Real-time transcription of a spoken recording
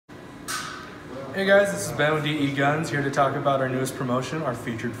Hey guys, this is Ben with Deguns here to talk about our newest promotion, our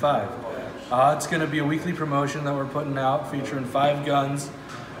Featured 5. It's going to be a weekly promotion that we're putting out featuring 5 guns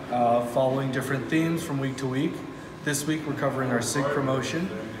following different themes from week to week. This week we're covering our Sig promotion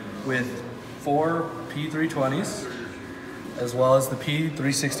with 4 P320s as well as the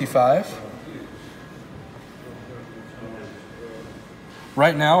P365.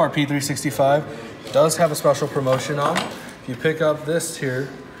 Right now our P365 does have a special promotion on. If you pick up this here,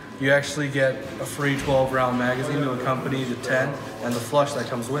 you actually get a free 12-round magazine to accompany the 10 and the flush that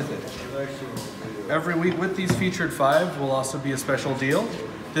comes with it. Every week with these featured 5 will also be a special deal.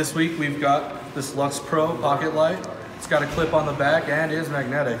 This week we've got this LuxPro pocket light. It's got a clip on the back and is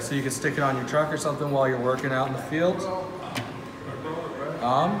magnetic, so you can stick it on your truck or something while you're working out in the field.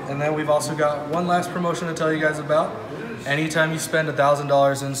 And then we've also got one last promotion to tell you guys about. Anytime you spend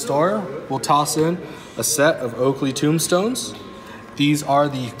 $1,000 in store, we'll toss in a set of Oakley tombstones. These are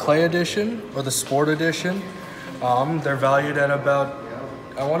the Clay Edition or the Sport Edition. They're valued at about,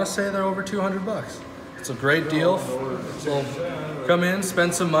 I want to say they're over 200 bucks. It's a great deal. So come in,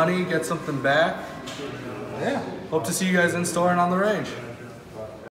 spend some money, get something back. Yeah, hope to see you guys in store and on the range.